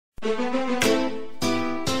Oh,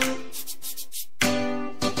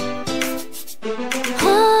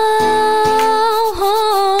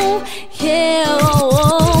 yeah,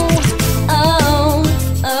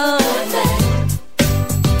 perfect.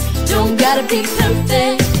 Don't gotta be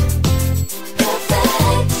perfect.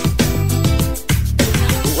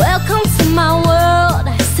 Welcome to my world.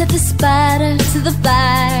 I set the spider to the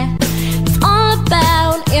fire. It's all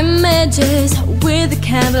about images with a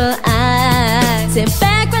candle eye. Sit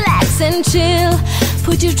back, relax and chill.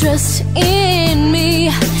 Put your trust in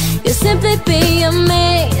me. You'll simply be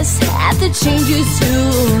amazed at the changes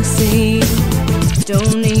you'll see.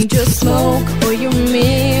 Don't need your smoke or your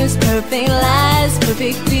mirrors, perfect lies,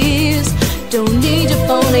 perfect fears. Don't need your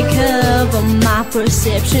phone to cover my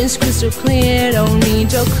perceptions crystal clear. Don't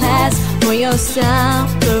need your class or your style,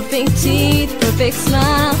 perfect teeth, perfect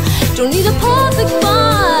smile. Don't need a perfect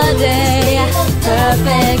body,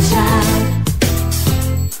 perfect child.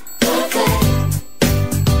 Perfect.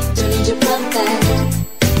 Don't need your perfect.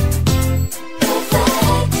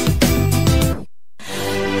 Perfect.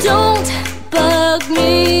 Don't bug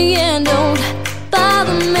me and don't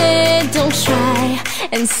bother me. Don't try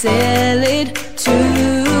and sell it to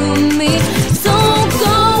me. So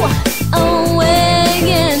go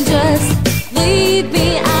away and just leave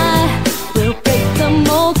me. I will break the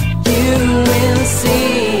mold, you will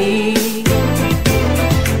see.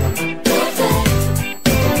 Perfect.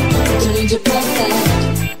 Don't need your perfect.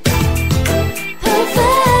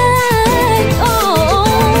 Perfect. Oh.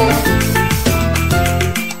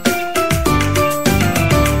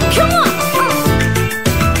 Come on.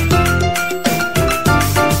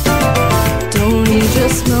 Don't need your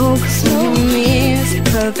smoke, mirrors,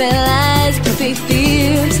 perfect lies, perfect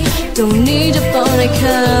fears. Don't need your phone to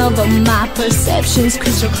cover my perceptions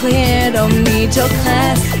crystal clear. Don't need your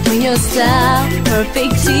class or your style,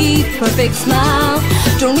 perfect teeth, perfect smile.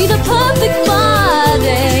 Don't need a perfect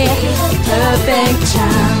body, perfect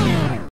child.